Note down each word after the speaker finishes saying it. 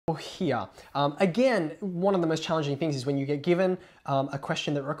Here. Again, one of the most challenging things is when you get given a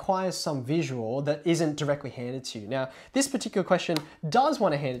question that requires some visual that isn't directly handed to you. Now, this particular question does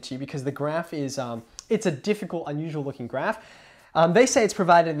want to hand it to you because the graph is, it's a difficult, unusual looking graph. They say it's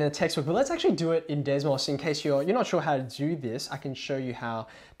provided in the textbook, but let's actually do it in Desmos in case you're not sure how to do this. I can show you how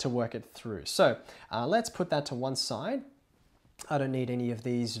to work it through. So let's put that to one side. I don't need any of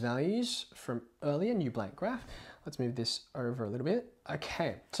these values from earlier, new blank graph. Let's move this over a little bit.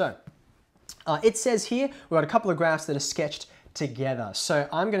 Okay, so it says here, we've got a couple of graphs that are sketched together. So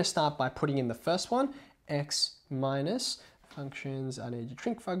I'm going to start by putting in the first one, x minus functions, I need your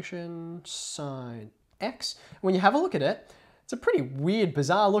trig function, sine x. When you have a look at it, it's a pretty weird,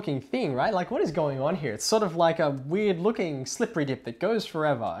 bizarre looking thing, right? Like what is going on here? It's sort of like a weird looking slippery dip that goes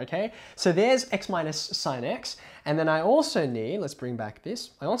forever, okay? So there's x minus sine x. And then I also need, let's bring back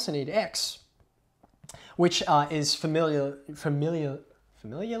this, I also need x, which is familiarly,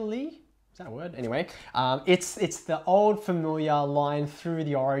 is that a word? Anyway, it's the old familiar line through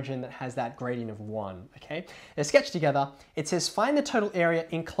the origin that has that gradient of 1, okay? They're sketched together. It says find the total area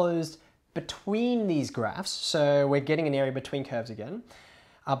enclosed between these graphs. So we're getting an area between curves again.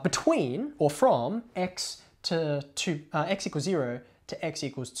 Between, or from, x equals 0 to x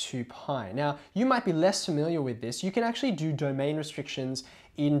equals 2 pi. Now, you might be less familiar with this. You can actually do domain restrictions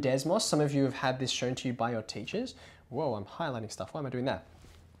in Desmos. Some of you have had this shown to you by your teachers. Whoa, I'm highlighting stuff. Why am I doing that?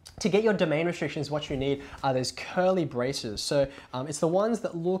 To get your domain restrictions, what you need are those curly braces. So it's the ones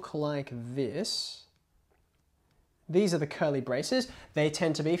that look like this. These are the curly braces. They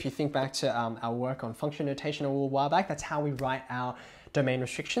tend to be, if you think back to our work on function notation a little while back, that's how we write our domain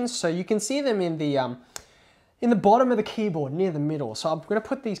restrictions. So you can see them in the bottom of the keyboard near the middle. So I'm going to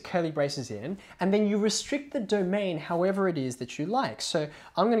put these curly braces in, and then you restrict the domain however it is that you like. So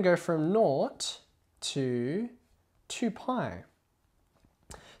I'm going to go from 0 to 2 pi.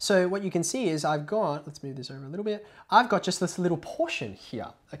 So what you can see is I've got, let's move this over a little bit, I've got just this little portion here,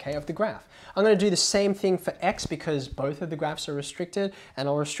 okay, of the graph. I'm going to do the same thing for x because both of the graphs are restricted, and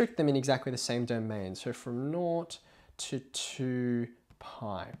I'll restrict them in exactly the same domain. So from 0 to 2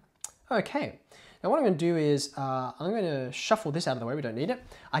 pi. Okay, now what I'm going to do is I'm going to shuffle this out of the way, we don't need it.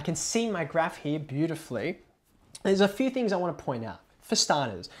 I can see my graph here beautifully. There's a few things I want to point out. For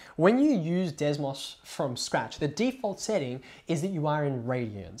starters, when you use Desmos from scratch, the default setting is that you are in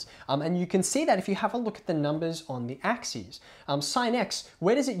radians. And you can see that if you have a look at the numbers on the axes. Sine x,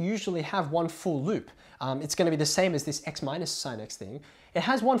 where does it usually have one full loop? It's going to be the same as this x minus sine x thing. It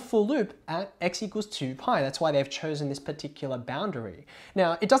has one full loop at x equals 2 pi. That's why they've chosen this particular boundary.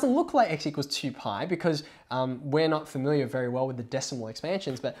 Now, it doesn't look like x equals 2 pi because we're not familiar very well with the decimal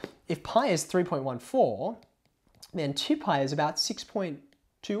expansions, but if pi is 3.14, then 2 pi is about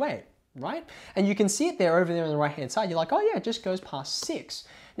 6.28, right? And you can see it there over there on the right-hand side. You're like, oh yeah, it just goes past 6.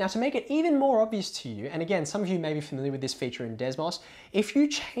 Now to make it even more obvious to you, and again, some of you may be familiar with this feature in Desmos, if you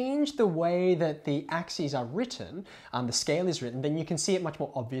change the way that the axes are written, the scale is written, then you can see it much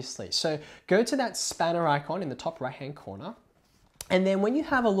more obviously. So go to that spanner icon in the top right-hand corner. And then when you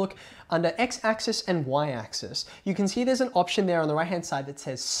have a look under x-axis and y-axis, you can see there's an option there on the right-hand side that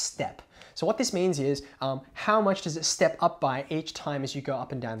says step. So what this means is how much does it step up by each time as you go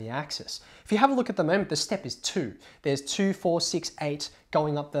up and down the axis. If you have a look at the moment, the step is 2. There's 2, 4, 6, 8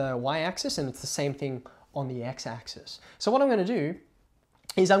 going up the y-axis, and it's the same thing on the x-axis. So what I'm going to do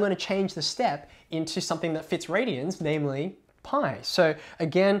is I'm going to change the step into something that fits radians, namely pi. So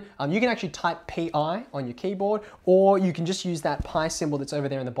again, you can actually type pi on your keyboard, or you can just use that pi symbol that's over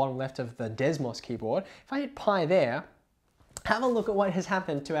there in the bottom left of the Desmos keyboard. If I hit pi there, have a look at what has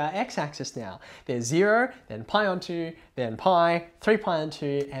happened to our x-axis now. There's 0, then pi on 2, then pi, 3 pi on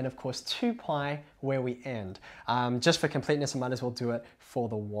 2, and of course 2 pi where we end. Just for completeness, I might as well do it for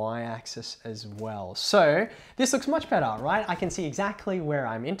the y-axis as well. So this looks much better, right? I can see exactly where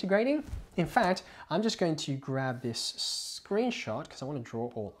I'm integrating. In fact, I'm just going to grab this screenshot because I want to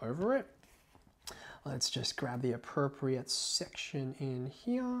draw all over it. Let's just grab the appropriate section in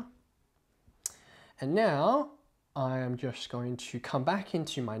here. And now I am just going to come back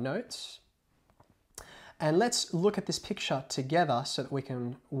into my notes and let's look at this picture together so that we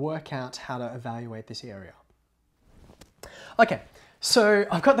can work out how to evaluate this area. Okay, so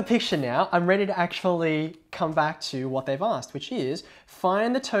I've got the picture now. I'm ready to actually come back to what they've asked, which is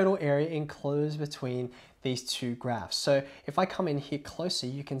find the total area enclosed between these two graphs. So if I come in here closer,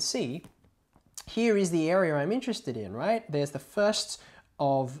 you can see here is the area I'm interested in, right? There's the first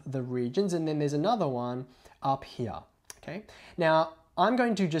of the regions, and then there's another one up here, okay? Now, I'm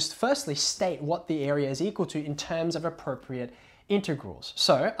going to just firstly state what the area is equal to in terms of appropriate integrals.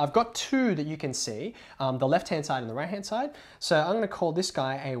 So I've got two that you can see, the left-hand side and the right-hand side. So I'm going to call this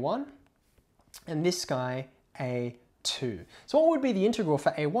guy A1 and this guy A2. So what would be the integral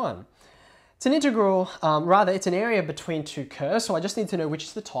for A1? It's an integral, it's an area between two curves, so I just need to know which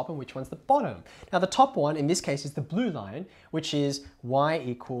is the top and which one's the bottom. Now the top one, in this case, is the blue line, which is y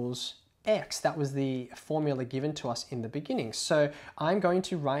equals x. That was the formula given to us in the beginning. So I'm going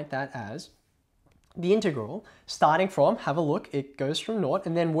to write that as the integral, starting from, have a look, it goes from 0,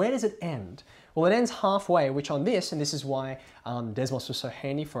 and then where does it end? Well, it ends halfway, which on this, and this is why Desmos was so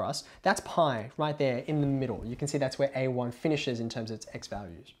handy for us, that's pi right there in the middle. You can see that's where A1 finishes in terms of its x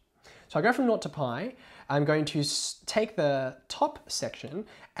values. So I go from 0 to pi, I'm going to take the top section,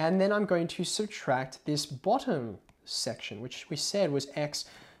 and then I'm going to subtract this bottom section, which we said was x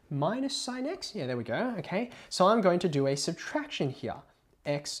minus sine x. Yeah, there we go, okay. So I'm going to do a subtraction here,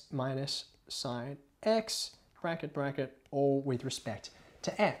 x minus sine x, bracket, bracket, all with respect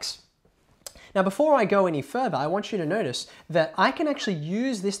to x. Now, before I go any further, I want you to notice that I can actually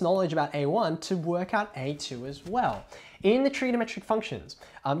use this knowledge about A1 to work out A2 as well. In the trigonometric functions,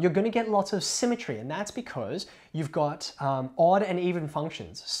 you're going to get lots of symmetry, and that's because you've got odd and even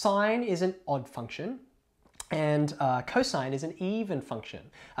functions. Sine is an odd function, and cosine is an even function.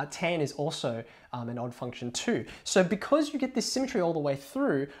 Tan is also an odd function too. So because you get this symmetry all the way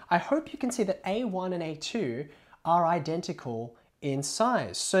through, I hope you can see that A1 and A2 are identical in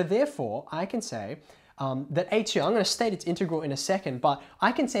size. So therefore, I can say that A2, I'm going to state its integral in a second, but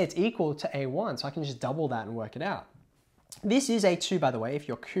I can say it's equal to A1, so I can just double that and work it out. This is A2, by the way, if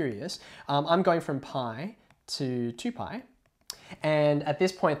you're curious. I'm going from pi to 2 pi. And at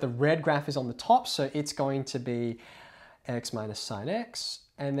this point, the red graph is on the top, so it's going to be x minus sine x.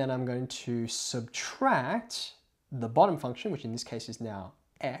 And then I'm going to subtract the bottom function, which in this case is now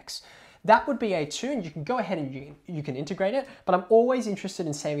x. That would be A2, and you can go ahead and you can integrate it, but I'm always interested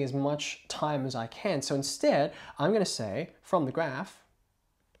in saving as much time as I can. So instead, I'm going to say from the graph,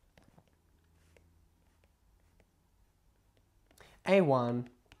 A1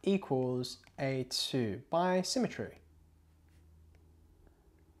 equals A2 by symmetry.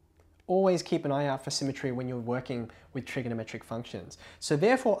 Always keep an eye out for symmetry when you're working with trigonometric functions. So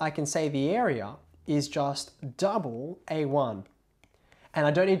therefore, I can say the area is just double A1. And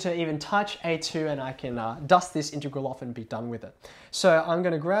I don't need to even touch A2, and I can dust this integral off and be done with it. So I'm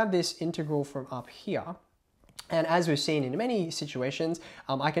going to grab this integral from up here. And as we've seen in many situations,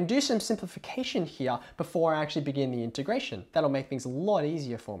 I can do some simplification here before I actually begin the integration. That'll make things a lot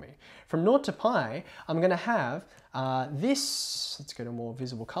easier for me. From 0 to pi, I'm going to have this, let's go to a more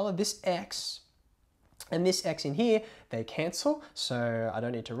visible color, this x and this x in here, they cancel, so I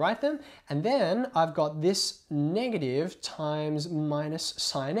don't need to write them. And then I've got this negative times minus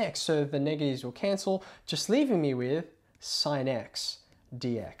sine x. So the negatives will cancel, just leaving me with sine x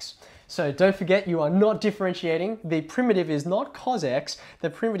dx. So don't forget, you are not differentiating. The primitive is not cos x, the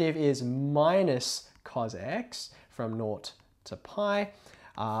primitive is minus cos x from 0 to pi.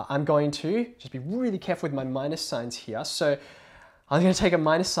 I'm going to just be really careful with my minus signs here. So I'm going to take a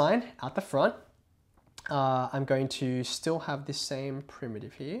minus sign out the front. I'm going to still have this same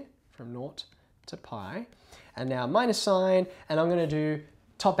primitive here from 0 to pi. And now minus sign, and I'm going to do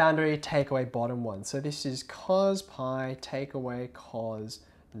top boundary, take away bottom one. So this is cos pi, take away cos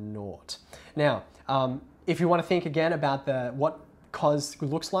 0. Now, if you want to think again about what cos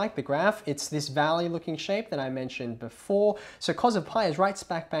looks like, the graph, it's this valley looking shape that I mentioned before. So cos of pi is right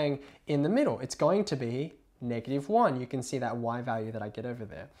smack bang in the middle. It's going to be -1. You can see that y value that I get over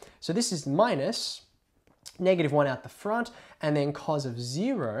there. So this is minus -1 out the front, and then cos of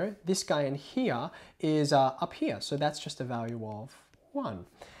 0, this guy in here is up here. So that's just a value of 1.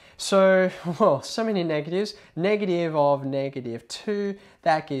 So, well, so many negatives. Negative of -2,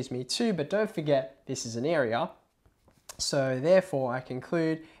 that gives me 2, but don't forget this is an area. So therefore I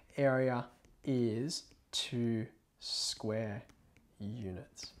conclude area is 2 square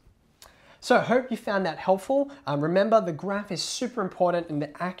units. So I hope you found that helpful. Remember, the graph is super important and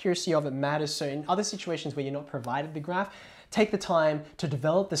the accuracy of it matters. So in other situations where you're not provided the graph, take the time to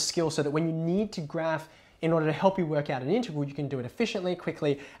develop the skill so that when you need to graph in order to help you work out an integral, you can do it efficiently,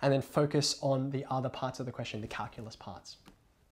 quickly, and then focus on the other parts of the question, the calculus parts.